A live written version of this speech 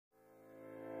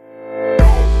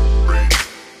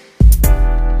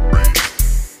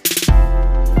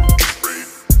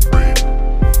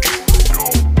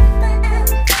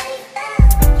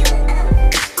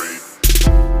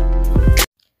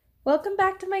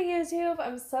Hi YouTube,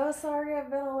 I'm so sorry I've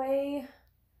been away.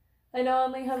 I know I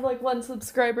only have like one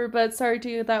subscriber, but sorry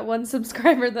to that one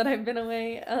subscriber that I've been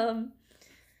away.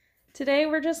 Today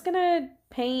we're just gonna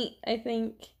paint, I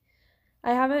think.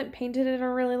 I haven't painted in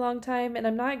a really long time and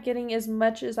I'm not getting as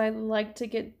much as I'd like to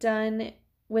get done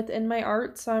within my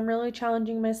art, so I'm really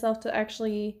challenging myself to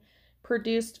actually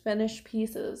produce finished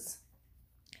pieces.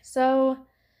 So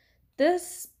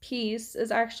this piece is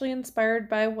actually inspired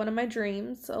by one of my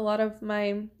dreams. A lot of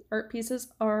my art pieces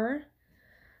are.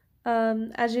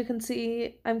 As you can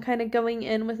see, I'm kind of going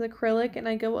in with acrylic and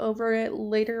I go over it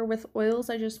later with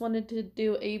oils. I just wanted to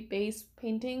do a base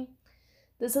painting.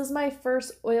 This is my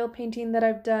first oil painting that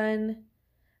I've done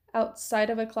outside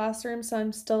of a classroom, so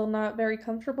I'm still not very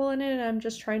comfortable in it and I'm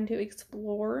just trying to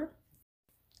explore.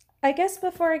 I guess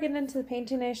before I get into the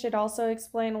painting, I should also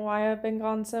explain why I've been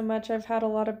gone so much. I've had a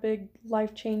lot of big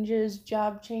life changes,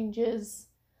 job changes.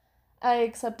 I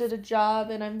accepted a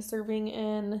job and I'm serving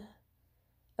in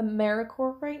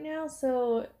AmeriCorps right now,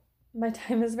 so my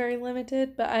time is very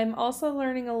limited, but I'm also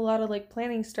learning a lot of like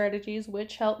planning strategies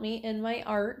which help me in my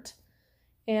art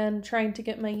and trying to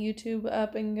get my YouTube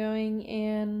up and going,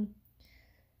 and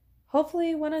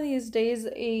hopefully one of these days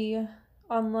a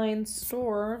online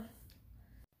store.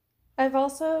 I've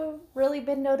also really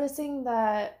been noticing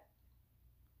that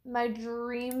my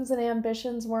dreams and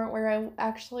ambitions weren't where I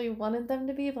actually wanted them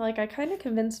to be. Like, I kind of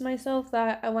convinced myself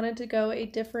that I wanted to go a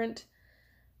different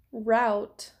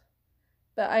route,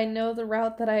 but I know the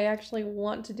route that I actually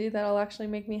want to do that'll actually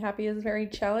make me happy is very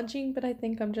challenging, but I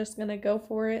think I'm just gonna go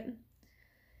for it.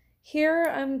 Here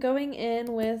I'm going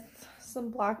in with some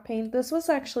black paint. This was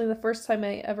actually the first time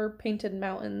I ever painted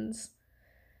mountains,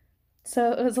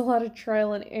 so it was a lot of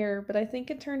trial and error, but I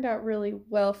think it turned out really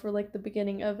well for like the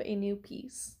beginning of a new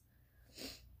piece.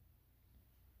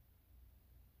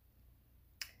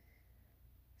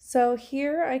 So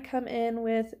here I come in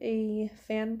with a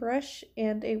fan brush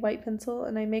and a white pencil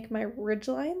and I make my ridge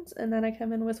lines, and then I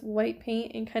come in with white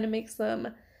paint and kind of make some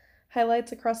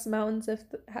highlights across the mountains if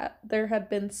there had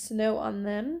been snow on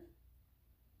them.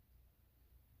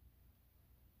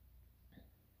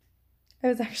 I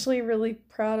was actually really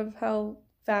proud of how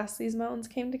fast these mountains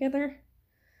came together.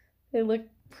 They look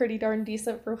pretty darn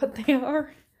decent for what they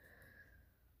are.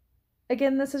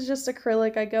 Again, this is just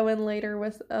acrylic. I go in later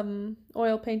with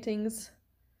oil paintings.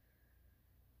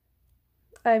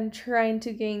 I'm trying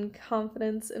to gain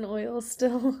confidence in oil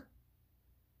still.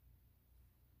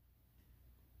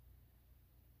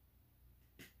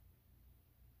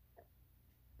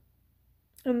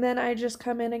 And then I just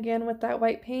come in again with that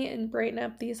white paint and brighten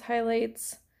up these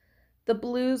highlights. The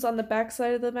blues on the back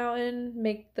side of the mountain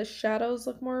make the shadows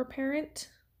look more apparent.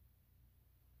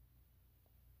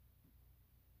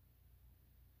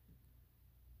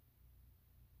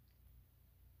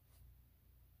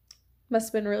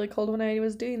 Must have been really cold when I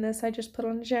was doing this. I just put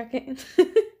on a jacket.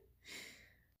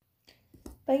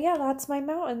 But yeah, that's my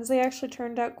mountains. They actually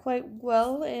turned out quite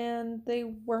well and they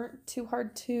weren't too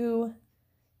hard to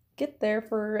get there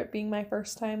for it being my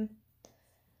first time.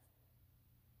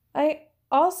 I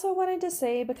also wanted to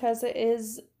say, because it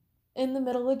is in the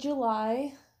middle of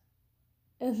July,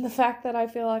 and the fact that I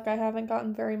feel like I haven't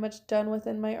gotten very much done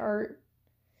within my art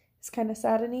is kind of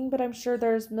saddening, but I'm sure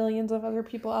there's millions of other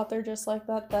people out there just like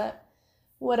that, that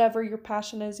whatever your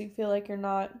passion is, you feel like you're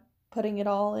not putting it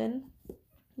all in.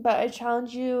 But I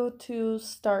challenge you to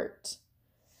start.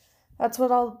 That's what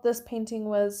all this painting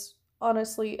was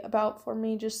honestly about for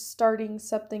me, just starting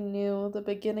something new, the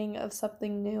beginning of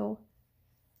something new.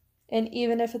 And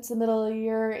even if it's the middle of the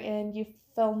year and you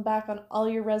film back on all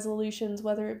your resolutions,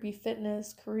 whether it be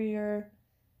fitness, career,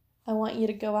 I want you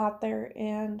to go out there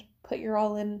and put your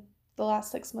all in the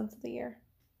last 6 months of the year.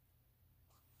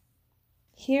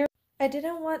 Here, I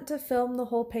didn't want to film the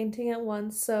whole painting at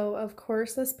once, so of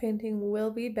course this painting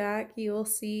will be back. You will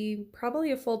see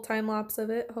probably a full time lapse of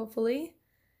it, hopefully.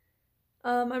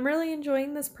 I'm really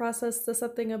enjoying this process to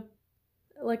something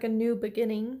like a new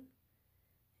beginning,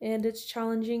 and it's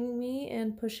challenging me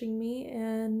and pushing me,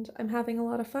 and I'm having a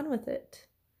lot of fun with it.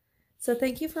 So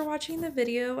thank you for watching the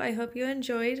video. I hope you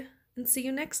enjoyed, and see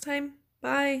you next time.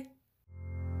 Bye!